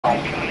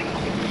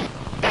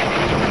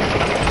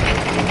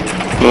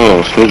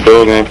No, Snoop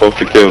Dogg ain't supposed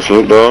to kill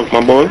Snoop Dogg,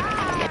 my boy.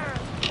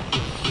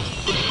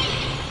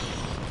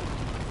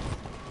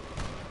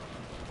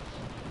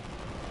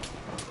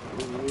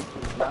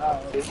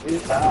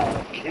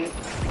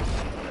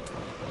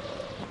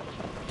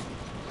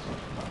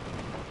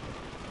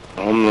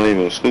 I'm not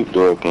even Snoop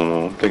Dogg no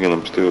more. I'm thinking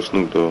I'm still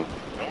Snoop Dogg.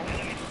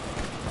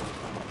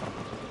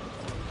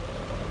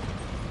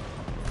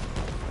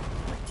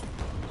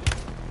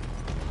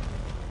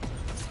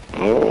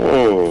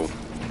 Oh,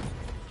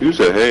 you's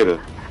a hater.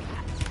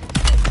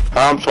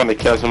 I'm trying to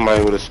catch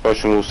somebody with a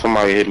special move.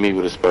 Somebody hit me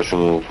with a special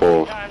move.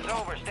 Pause. Time's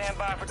over. Stand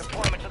by for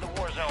deployment to the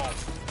war zone.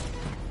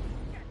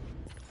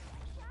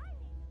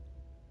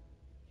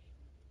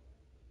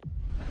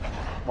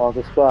 On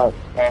the spot.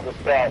 Like,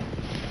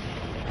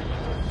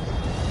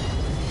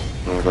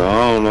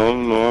 I don't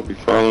know. I'll be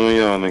following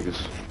y'all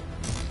niggas.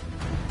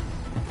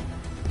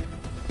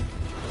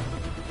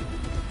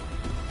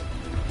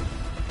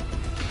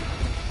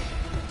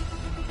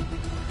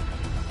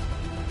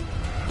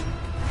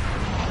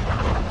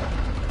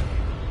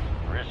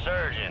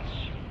 Resurgence.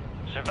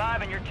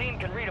 Survive and your team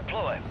can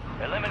redeploy.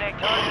 Eliminate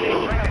targets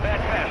and bring them back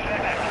fast.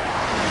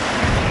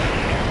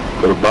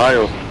 Go to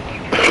bio.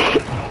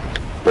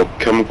 Or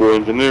chemical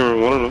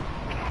engineering, one of them.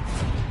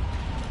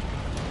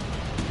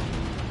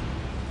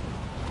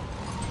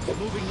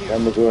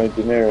 Chemical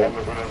engineering.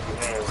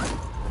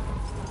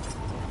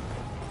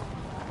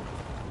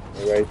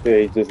 Right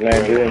there, he just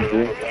landed in, G.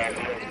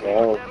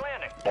 Oh.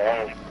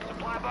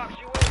 Supply box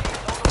UAV.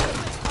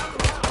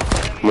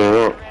 Man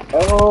up.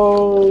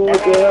 Oh, what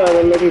the hell?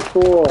 They let me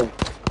fall.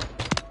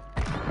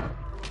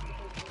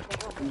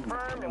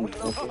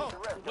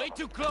 Way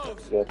too close.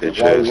 Bitch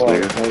ass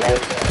nigga.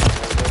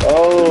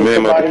 Oh, Man,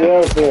 somebody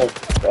else here.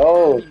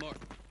 Oh.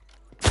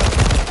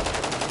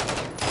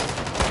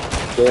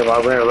 Damn, I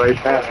ran right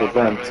past with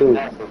them, too.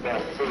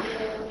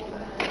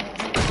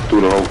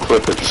 Threw the whole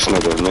clip at this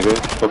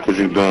nigga. What was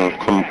you doing?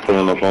 Come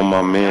pulling up on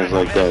my mans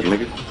like that,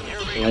 nigga.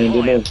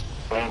 Landed in.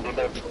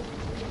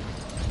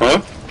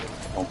 Huh?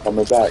 I'm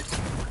coming back.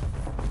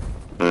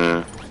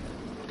 Man.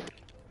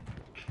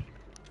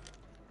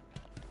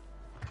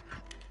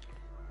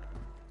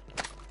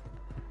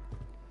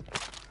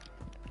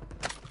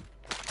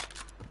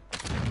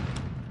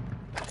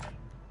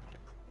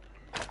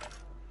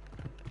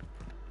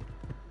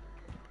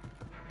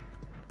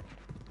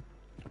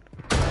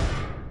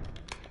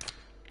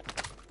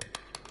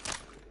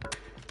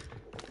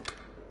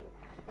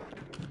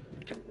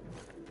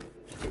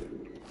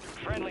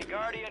 Friendly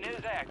Guardian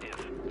is active.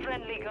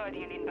 Friendly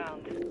Guardian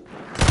inbound.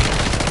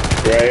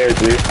 Right here,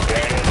 G.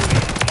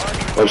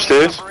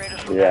 Upstairs?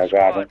 Yeah, I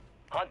got him.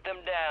 Hunt them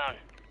down.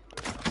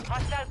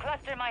 Hostile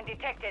cluster mine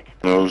detected.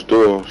 Those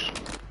doors.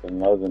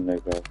 Another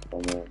nigga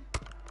from there.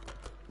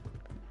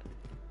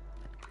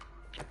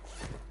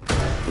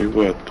 You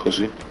what,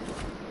 pussy?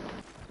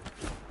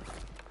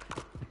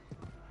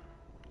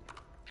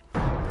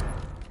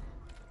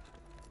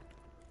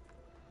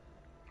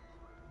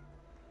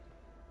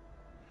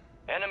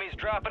 Enemies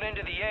dropping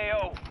into the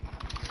AO.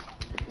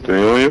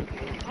 They on you?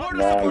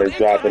 Nah, they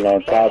dropping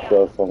on top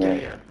of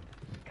someone.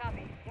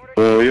 Copy.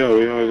 Oh, yeah,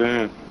 we are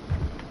there.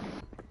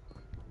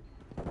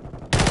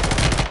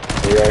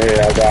 Yeah,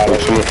 here, I got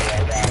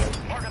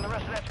him. Marking the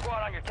rest of that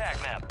squad on your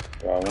tac map.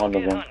 Got one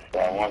of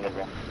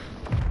them.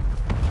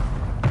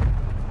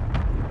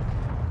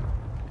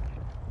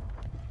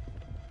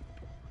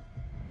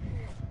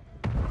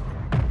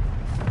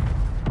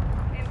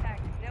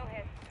 Impact. No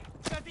hit.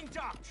 Setting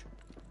docked.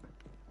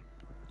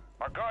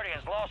 Our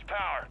Guardians lost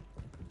power.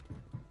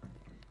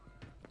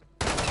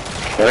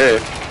 Hey.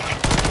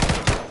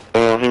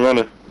 Oh, he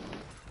running.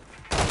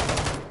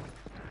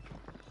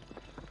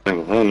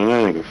 Nigga running,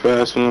 that nigga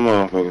fast in the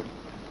motherfucker.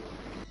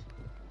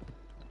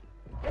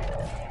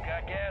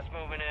 Got gas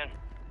moving in.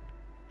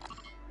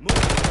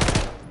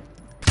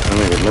 That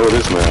nigga know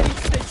this man.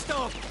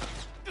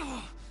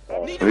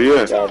 Where you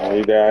at? Got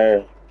me down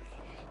here.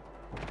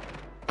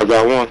 I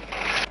got one.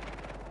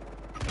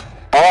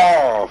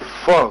 Oh,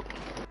 fuck.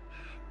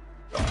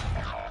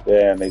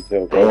 Damn, they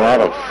took Oh, I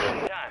don't.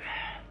 Time.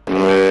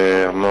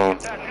 Yeah, no.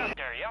 That's up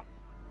there, yep.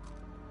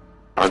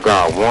 I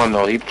got one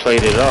though. He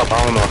played it up.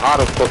 I don't know how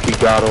the fuck he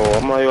got all.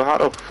 I'm like, yo, how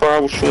the fuck I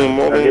was shooting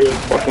more than his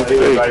fucking He was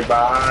face? right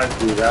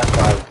behind you. That's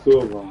why two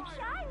of them.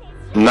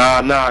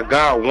 Nah, I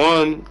got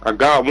one.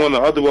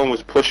 The other one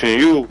was pushing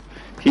you.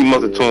 He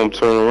must have told him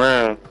turn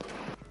around.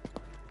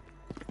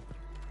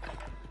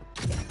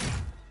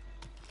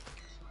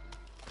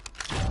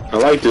 I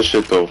like this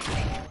shit though.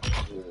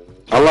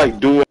 I like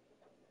duo.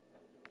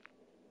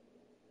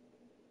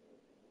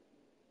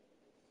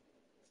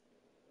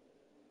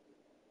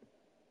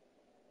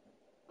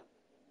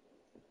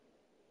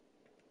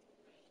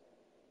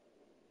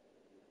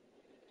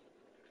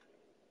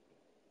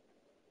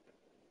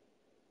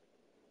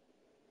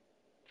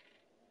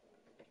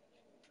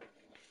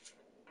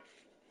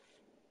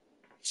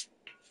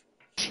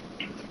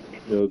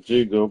 Yo,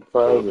 G, go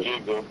private.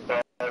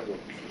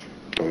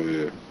 Oh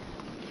yeah.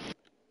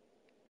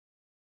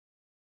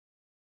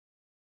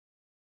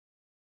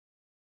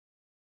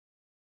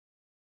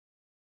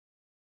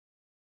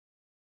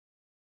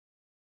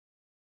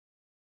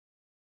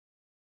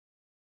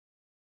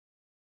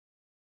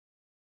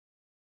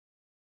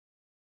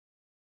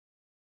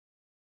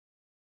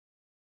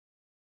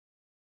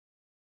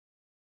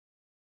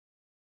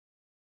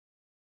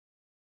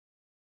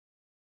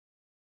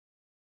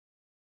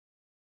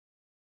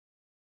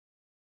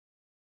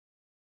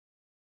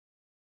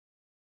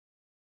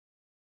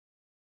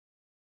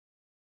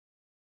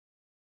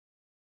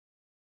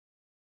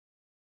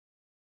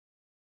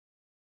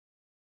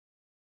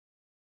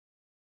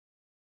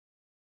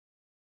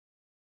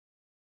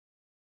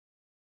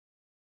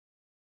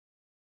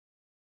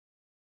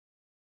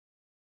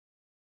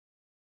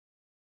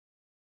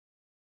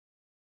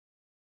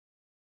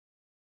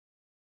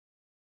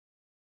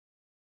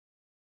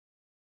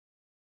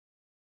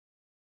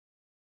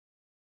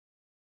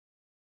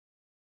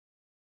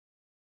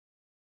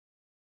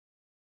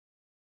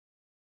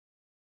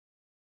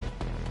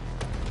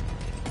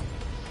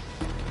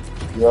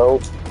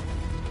 Yo,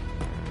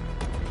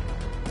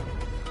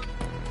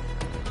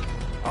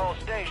 All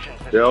stations,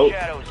 this Yo. is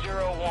Shadow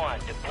 01.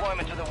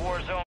 Deployment to the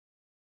war zone.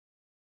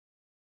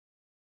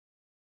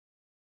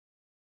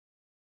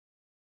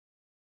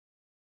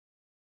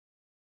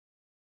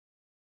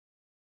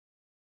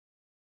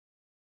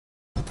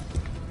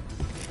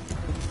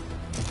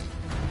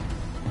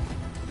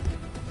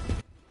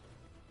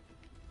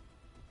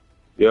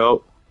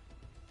 yo.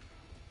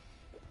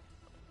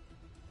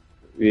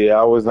 Yeah,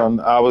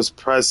 I was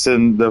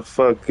pressing the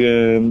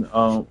fucking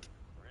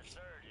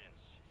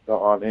Resurgence. the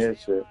on air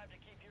Stay shit. alive to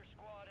keep your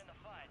squad in the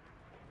fight.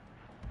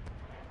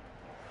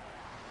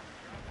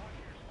 Drop one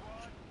to your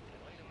squad and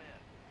lead them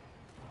in.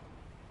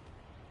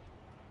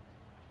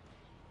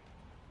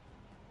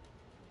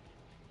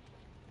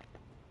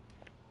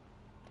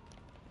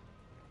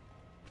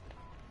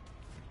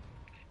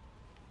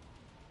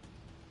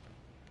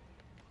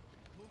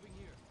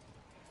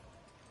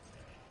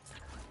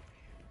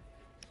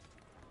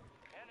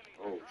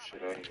 Enemies are Oh dropping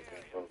shit, I into ain't the even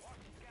area. think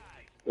Watch the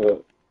skies. Uh,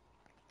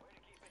 Way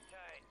to keep it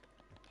tight.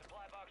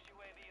 Supply box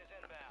UAV is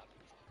inbound.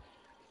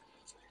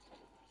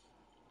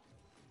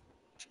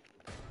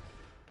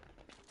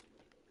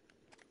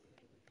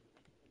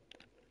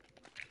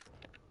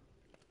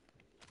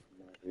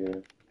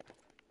 yeah.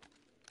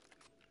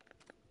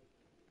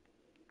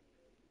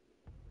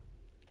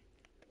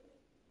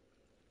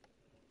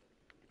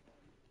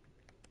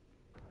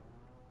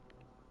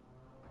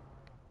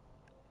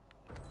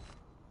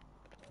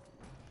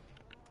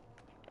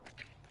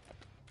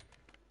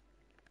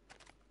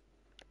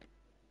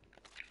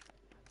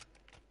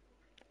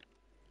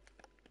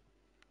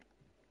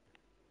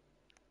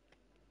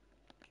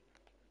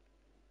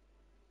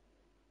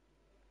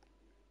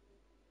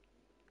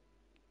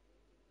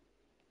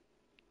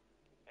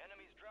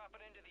 Enemies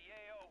dropping into the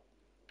AO.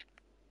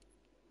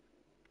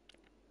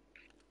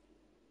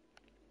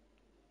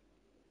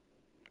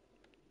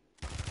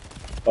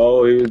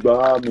 Oh, he was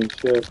behind me.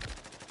 Shit,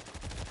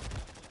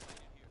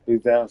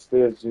 he's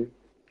downstairs. G.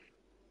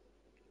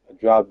 I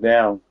dropped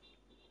down.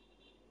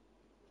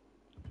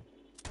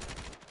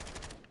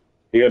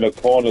 He in the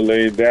corner,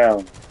 laid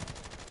down.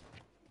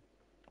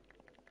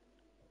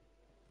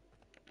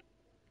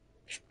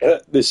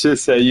 The shit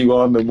said you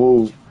on the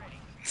move.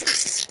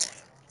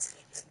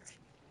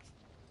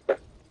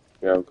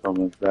 Yeah, I'm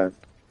coming back.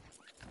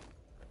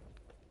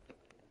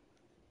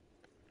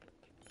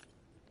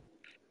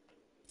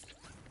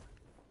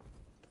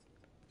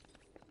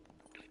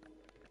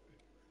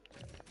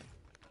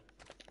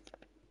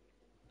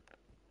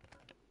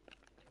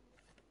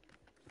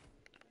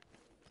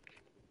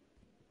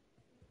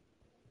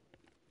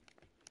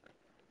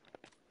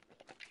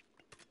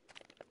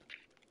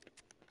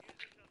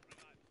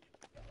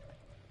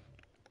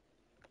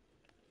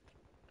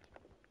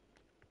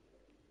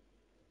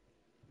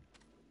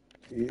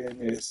 Yeah,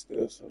 and it's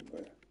still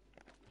somewhere.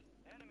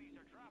 Enemies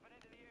are dropping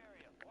into the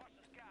area. Watch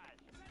the skies.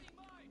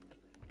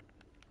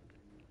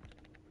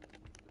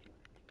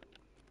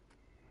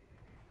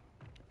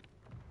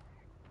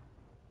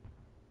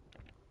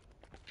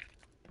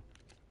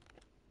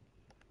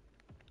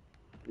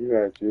 You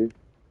right, G. In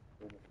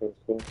the first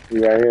floor.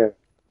 You right here.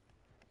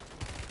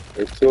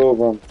 There's two of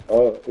them.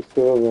 Oh, it's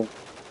two of them.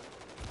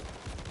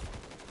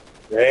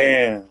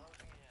 Damn.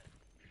 Closing in.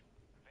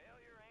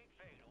 Failure ain't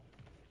fatal.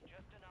 It's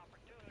just an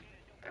opportunity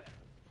to do better.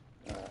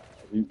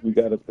 We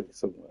gotta pick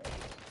somewhere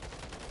else.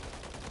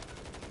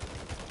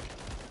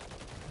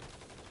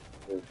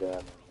 There's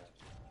that.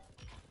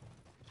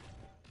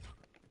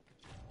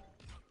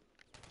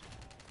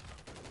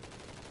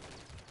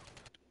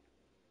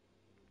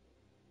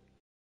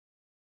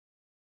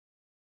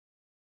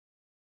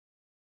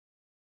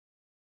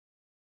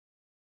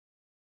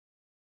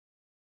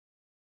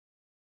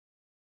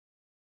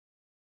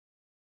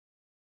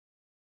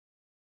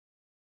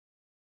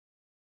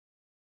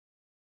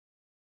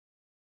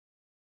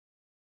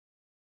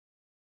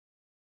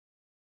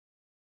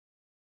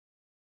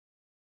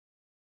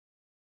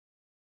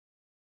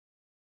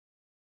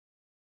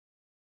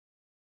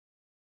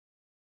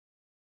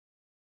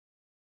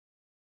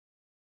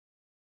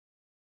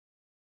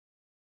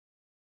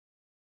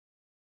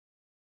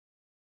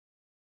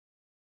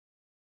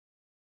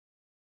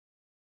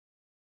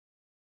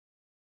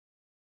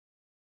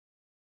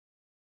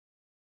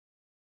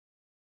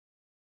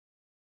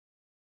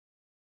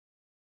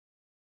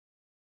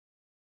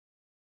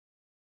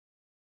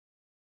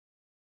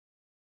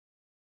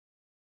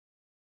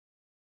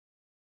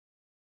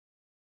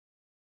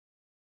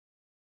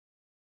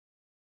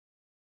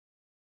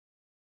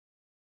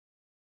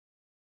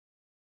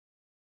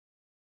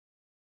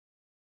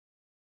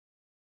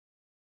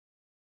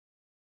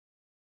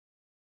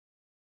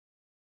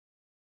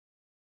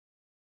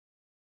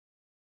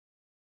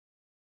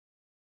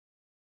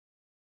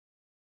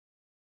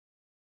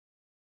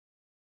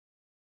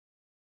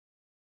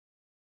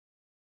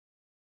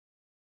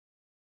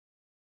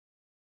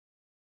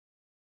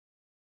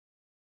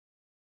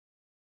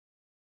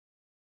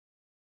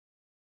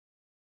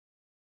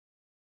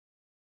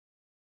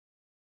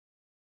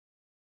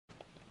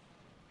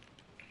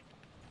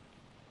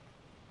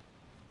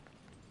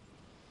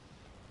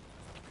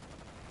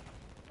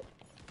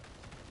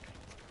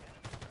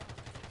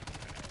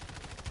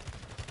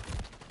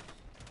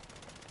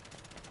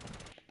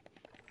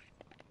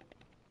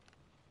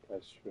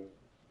 That's true.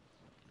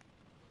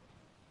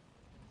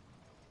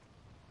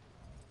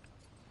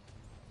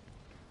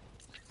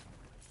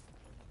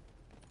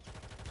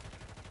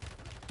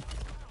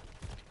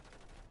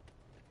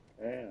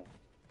 Damn.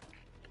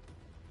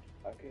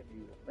 I can't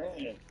even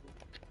man.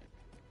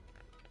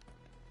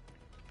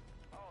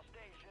 All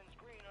stations,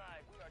 green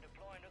light. We are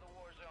deploying to the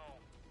war zone.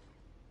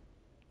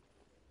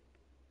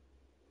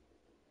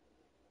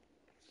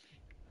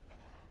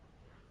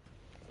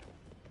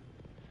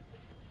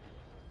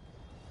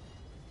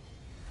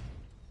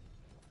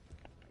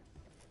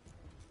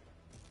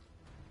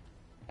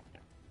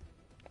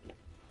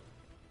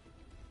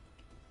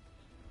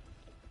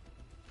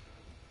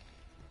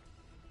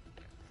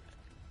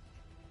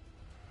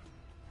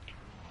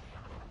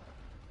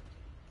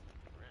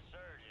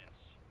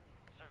 Resurgence.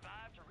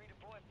 Survive to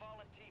redeploy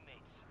fallen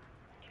teammates.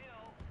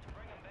 Kill to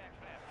bring them back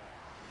faster.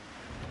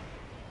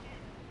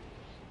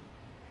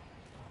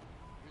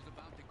 Here's the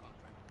bounty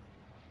contract.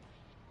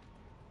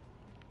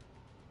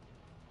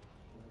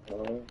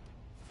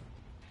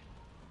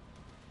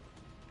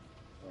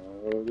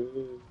 What it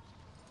is.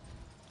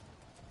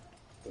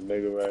 The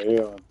nigga right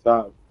here on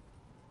top.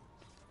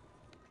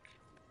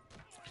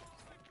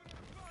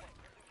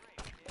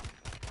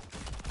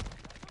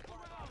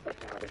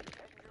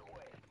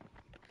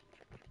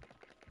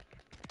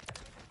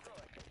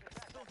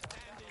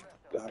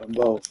 Got them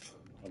both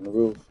on the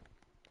roof.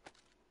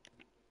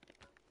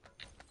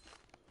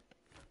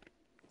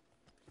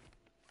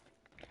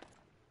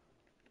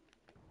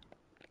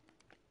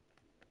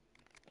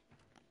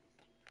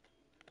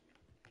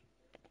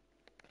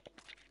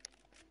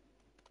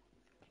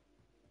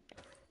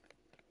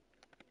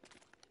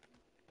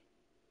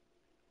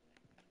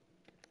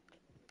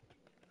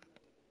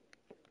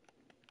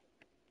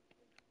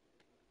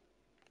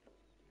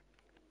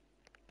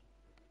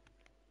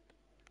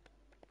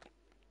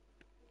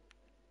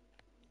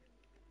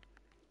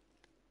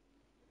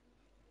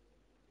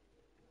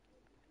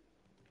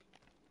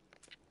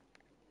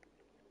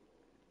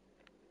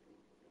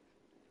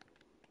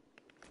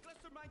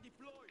 Cluster mine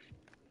deployed.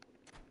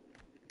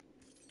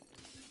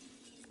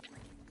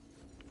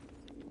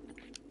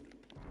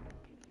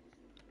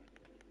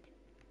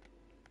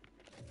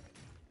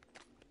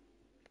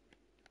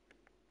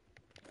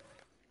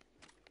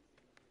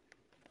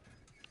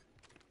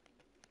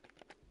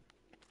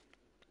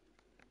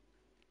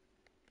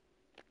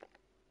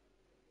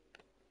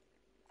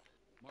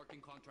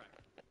 Marking contract.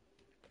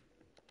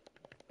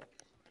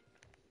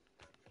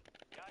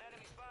 Got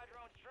enemy spy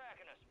drones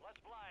tracking us. Let's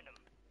blind them.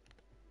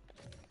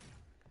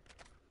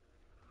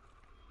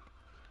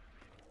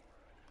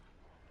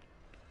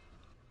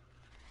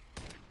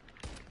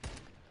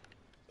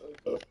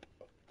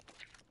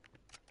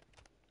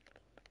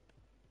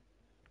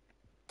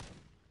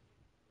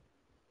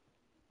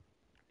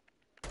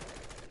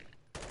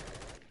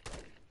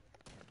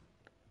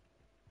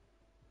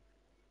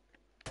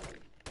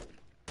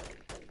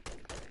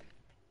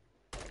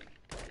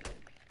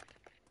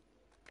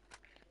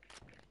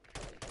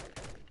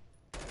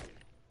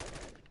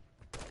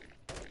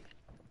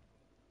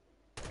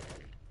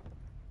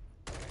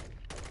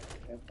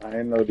 I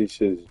didn't know these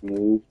shits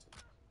moved.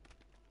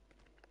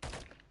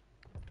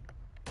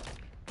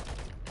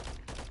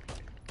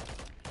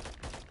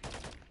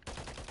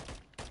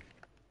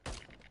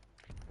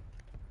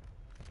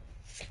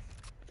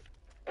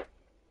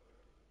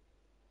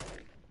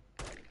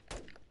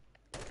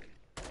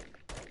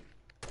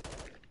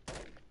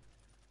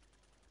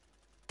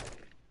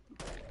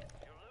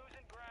 You're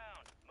losing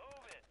ground.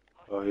 Move it.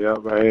 Oh, yeah,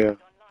 right here.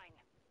 Online.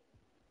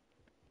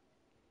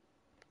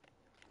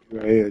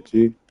 Right here,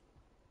 G.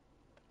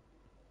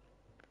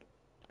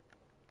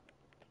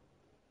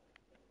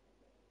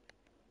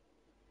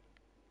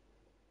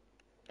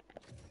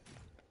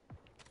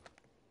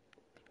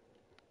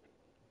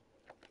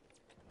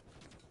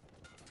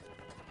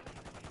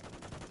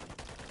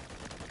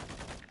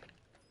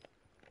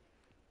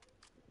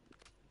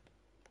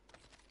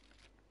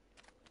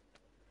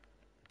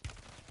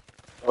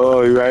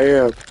 Oh, you right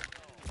here. Let's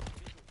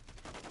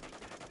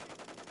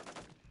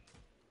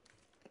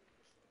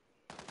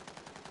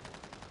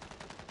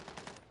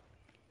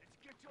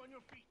get you on your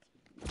feet.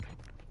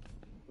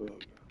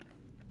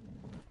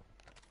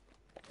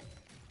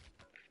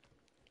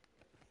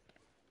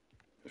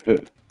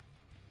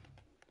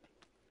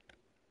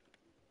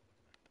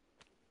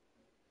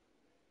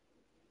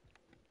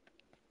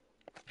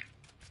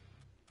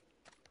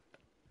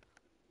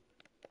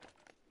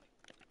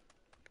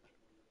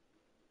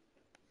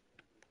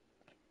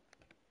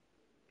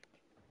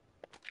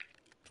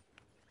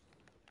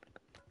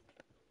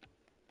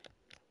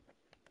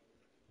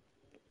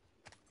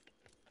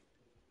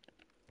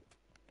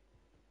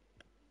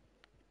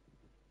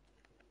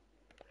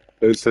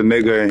 It's a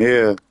nigga in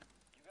here. You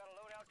got a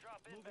loadout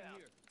drop Moving inbound.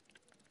 here.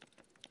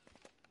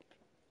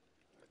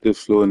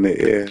 Just flew in the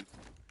air.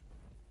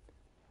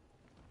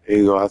 There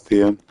you go, I see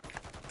him.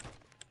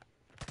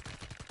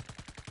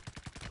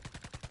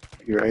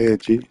 You right here,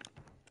 G. Kill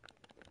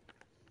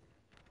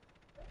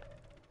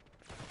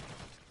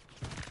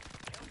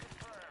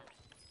confirmed.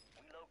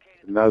 We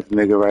located another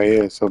nigga right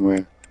here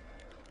somewhere.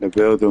 The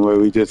building where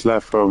we just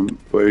left from,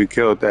 where we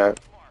killed that.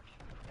 Marked.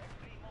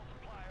 XP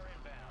multiplier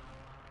inbound.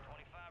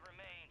 25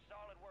 remain.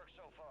 Solid work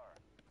so far.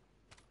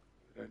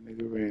 That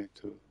nigga ran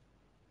to.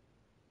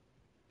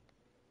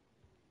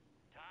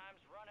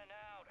 Time's running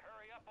out.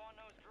 Hurry up on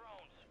those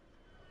drones.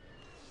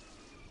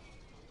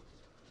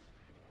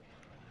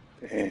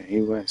 Damn,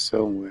 he went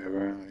somewhere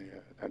around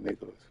here. That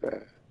nigga was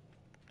fast.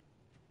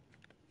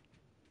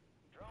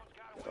 Drones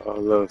got away Oh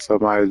from look, fire.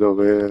 somebody's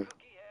over here.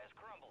 Cookie has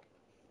crumbled.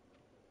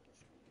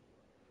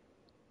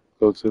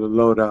 Go to the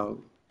loadout.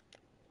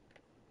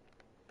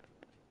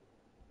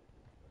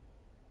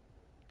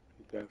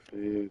 He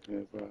definitely is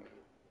nearby.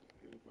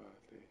 Nearby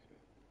station.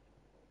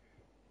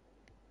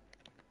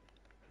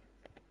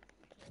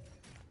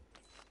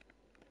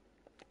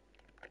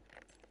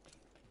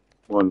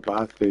 One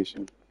buy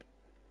station.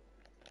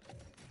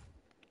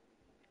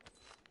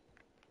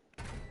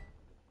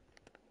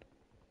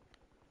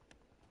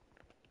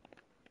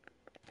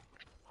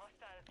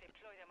 Hostiles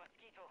deploy the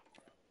mosquito.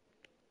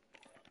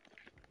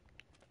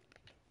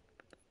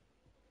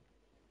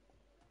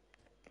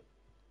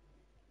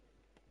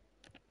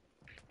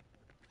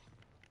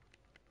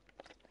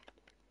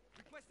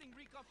 Requesting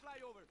recon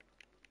flyover.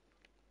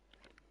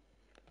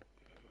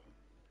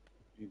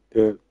 He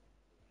dead.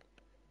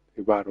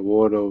 They by the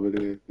water over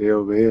there. They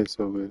over here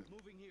somewhere.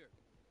 Moving here.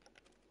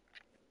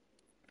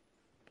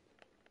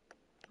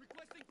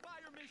 Requesting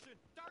fire mission.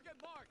 Target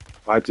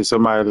marked. Watch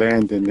somebody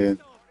landing then.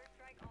 Mortar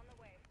strike on the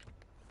way.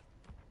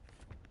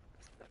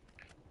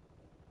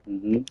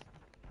 Mm-hmm.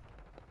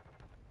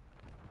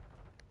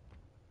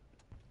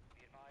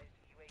 Be advised,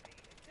 UAV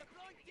is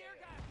Deploying tear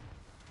gas.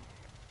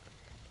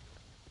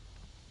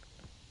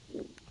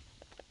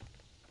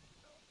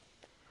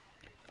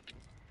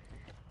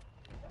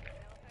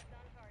 Delta's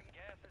on target.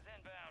 gas is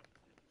inbound.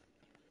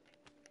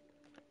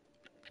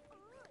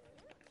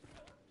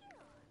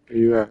 Where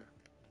you at?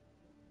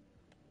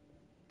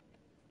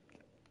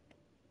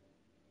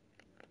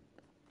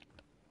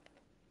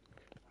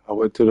 I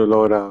went to the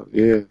loadout.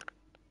 Yeah.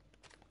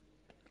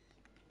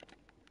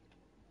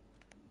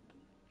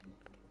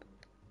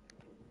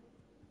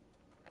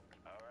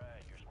 All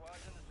right, your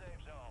squad's in the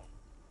safe zone.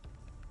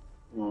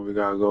 Come on, we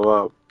gotta go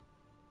up.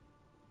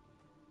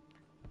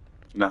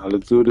 Now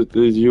let's do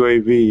this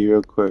UAV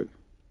real quick.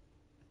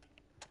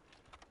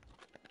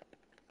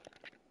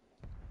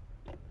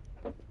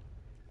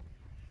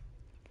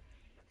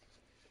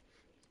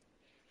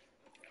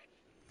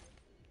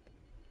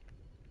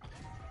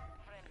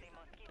 Friendly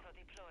mosquito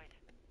deployed.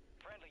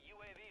 Friendly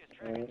UAV is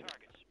tracking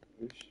targets.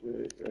 This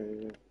shit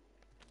right here.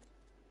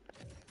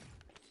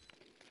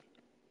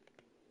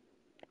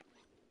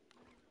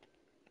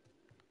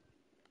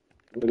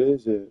 What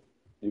is it?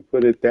 You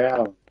put it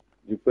down.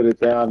 You put it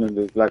down and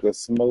it's like a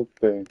smoke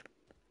thing.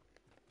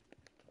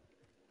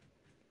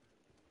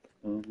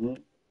 Mm-hmm.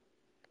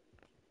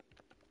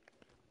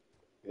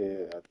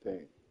 Yeah, I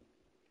think.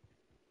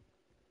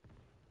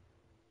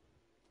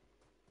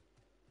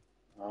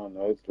 I don't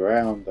know. It's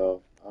round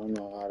though. I don't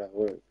know how that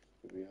works,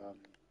 to be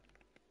honest.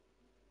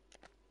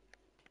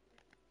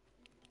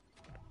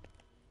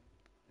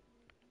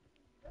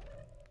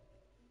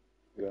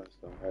 We gotta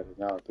start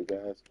heading out. The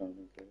gas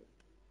coming. Yeah.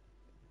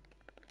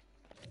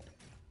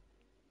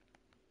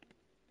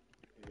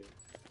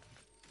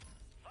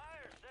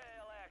 Fire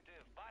sale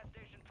active. Buy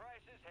station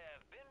prices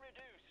have been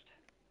reduced.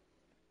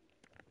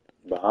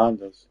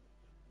 Behind us.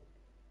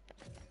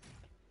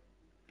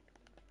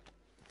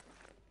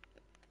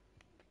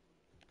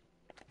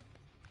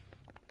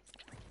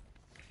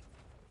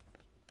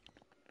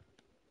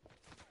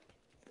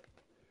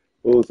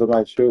 Oh,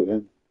 somebody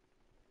shooting.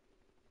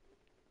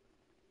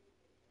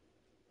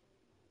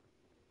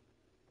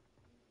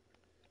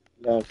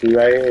 Left, he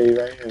right here, he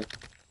right here.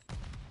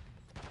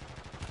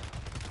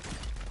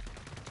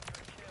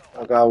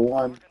 Kill. I got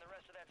one. Marking the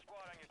rest of that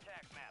squad on your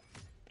tac map.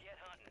 Get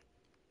hunting.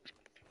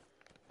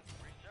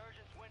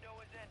 Resurgence window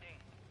is ending.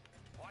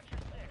 Watch your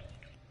six.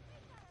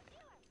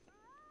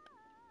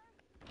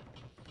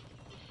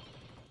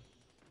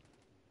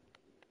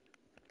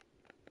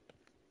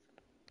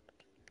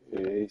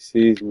 Yeah, he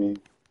sees me.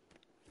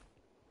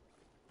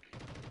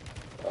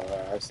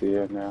 Alright, I see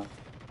it now.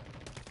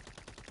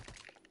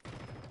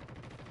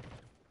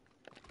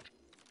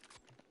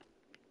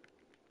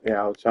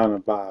 Yeah, I was trying to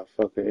buy a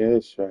fucking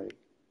airstrike.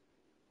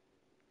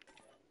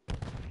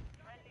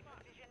 Friendly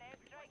precision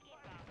airstrike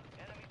inbound.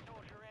 Enemy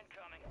soldier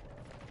incoming.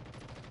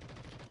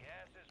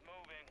 Gas is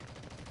moving.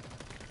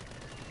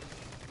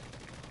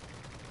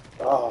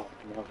 Oh,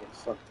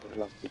 motherfucker,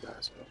 left you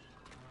guys up.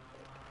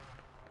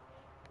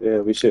 Yeah,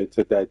 we should have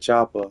took that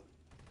chopper. Move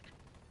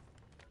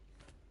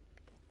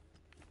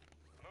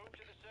to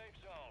the safe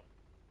zone.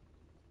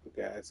 The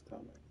gas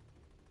coming.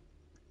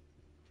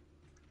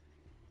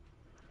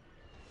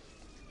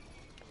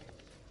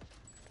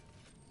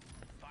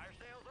 Fire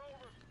sale's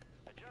over.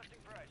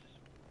 Adjusting prices.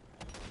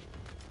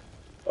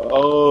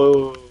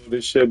 Oh,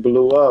 this shit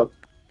blew up.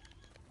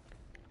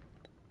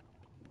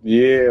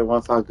 Yeah,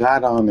 once I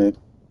got on it.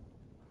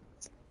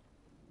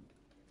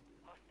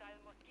 Hostile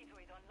mosquito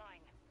is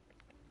online.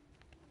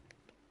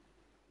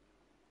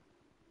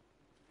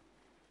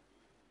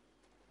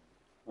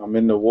 I'm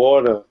in the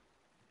water.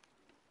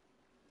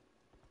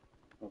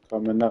 I'm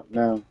coming up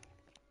now.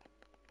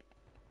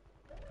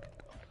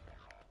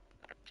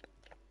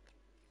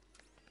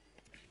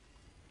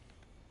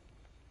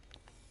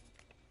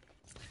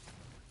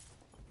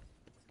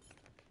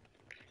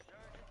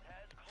 Resurgence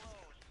has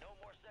closed. No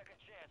more second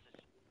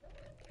chances.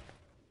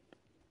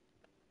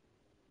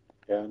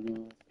 Yeah, I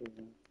know.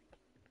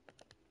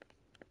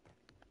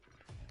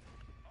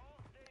 All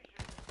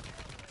stations.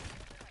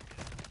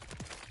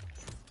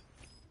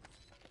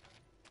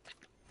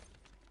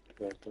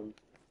 Exactly.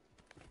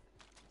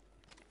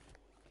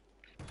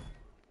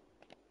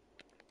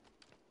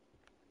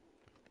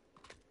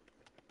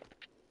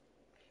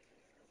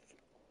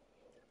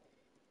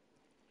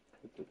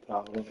 Put the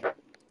towel in.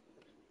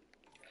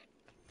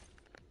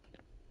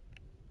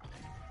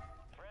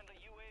 Friendly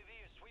UAV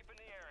is sweeping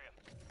the area.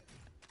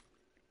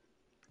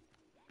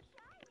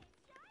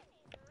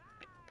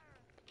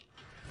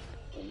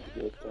 Let me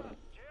get that.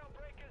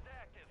 Jailbreak is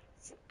active.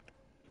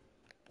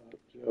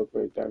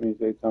 Jailbreak. That means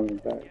they coming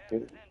back. Gas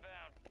Hit is it.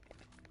 inbound.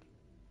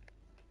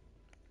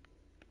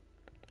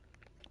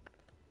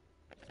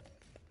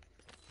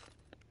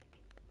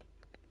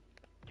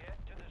 Get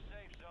to the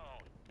safe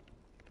zone.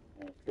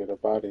 Let's get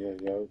up out of here,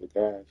 yo. The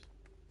gas.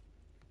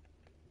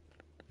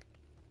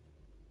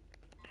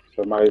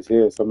 Somebody's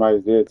here.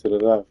 Somebody's there to the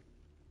left.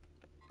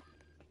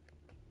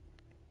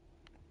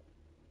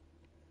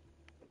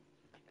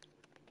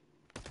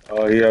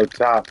 Oh, he up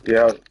top.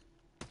 Yep.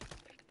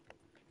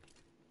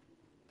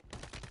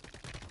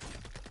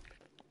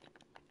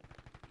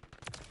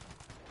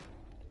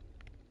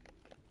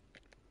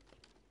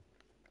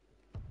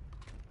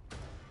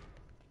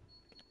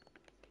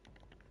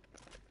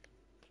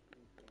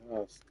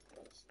 That's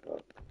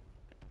stuff.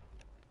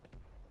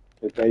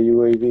 Get that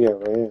UAV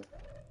up right here.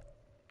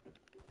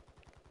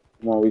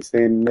 Come on, we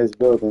staying in this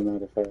building,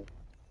 matter of fact.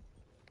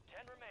 10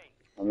 remain.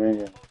 I'm in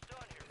here. Almost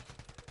done here.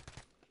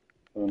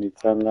 Only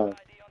 10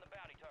 left. ID on the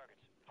bounty targets.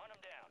 Hunt them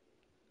down.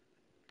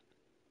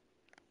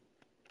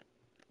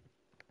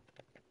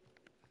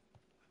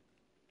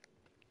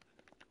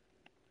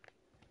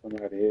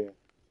 Somebody here.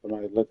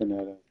 Somebody's looking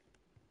at us.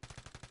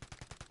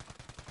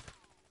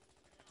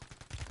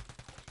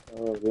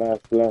 Oh,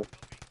 left.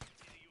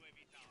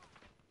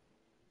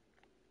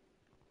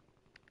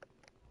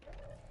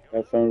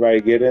 That's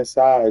somebody get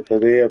inside,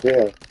 cause they up here.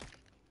 Head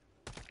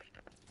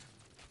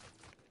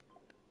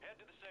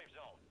to the safe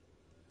zone.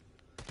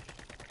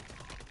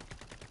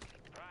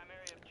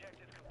 Primary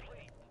objective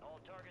complete. All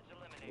targets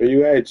eliminated. Where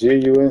you at, G?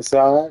 You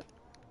inside?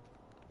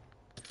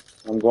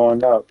 I'm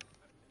going up.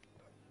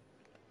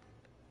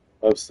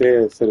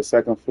 Upstairs to the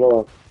second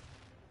floor.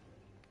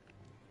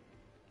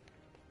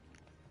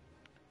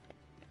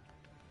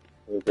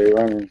 They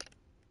running.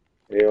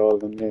 They all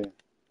in there.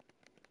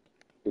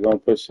 We're gonna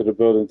push to the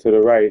building to the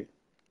right.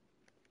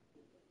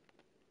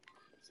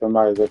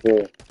 Somebody's up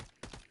here.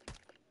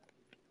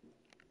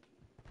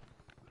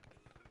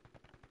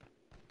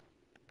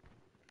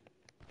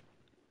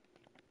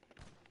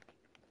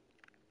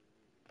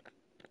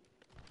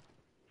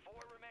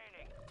 Four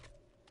remaining.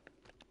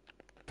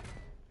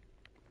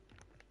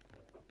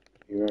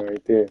 He went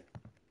right there.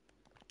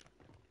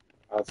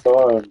 I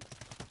saw him.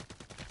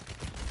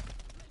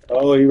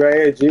 Oh, he right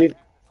here, G. Advise you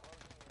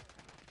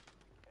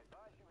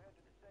head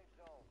to the safe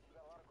zone. You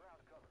got a lot of ground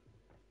to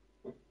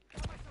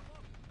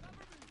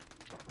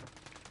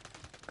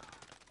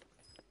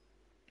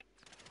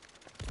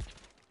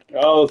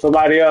cover. Oh,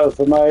 somebody else.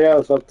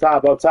 Up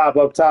top.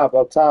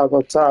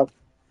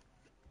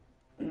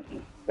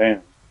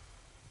 Damn.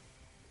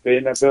 Stay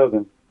in that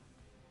building.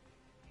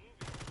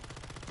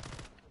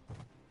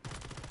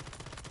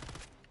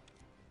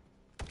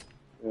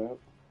 Yeah.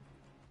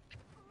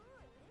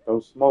 No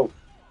smoke.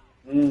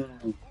 Oh boy,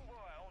 only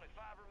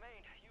 5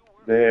 remained. You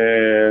were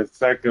There,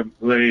 second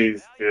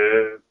place,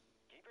 kid.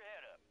 Keep your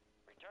head up.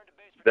 Return to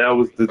base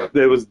for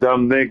They was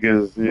dumb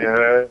niggas,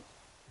 yeah.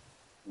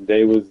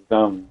 They was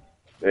dumb.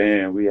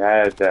 Damn, we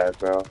had that,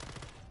 bro.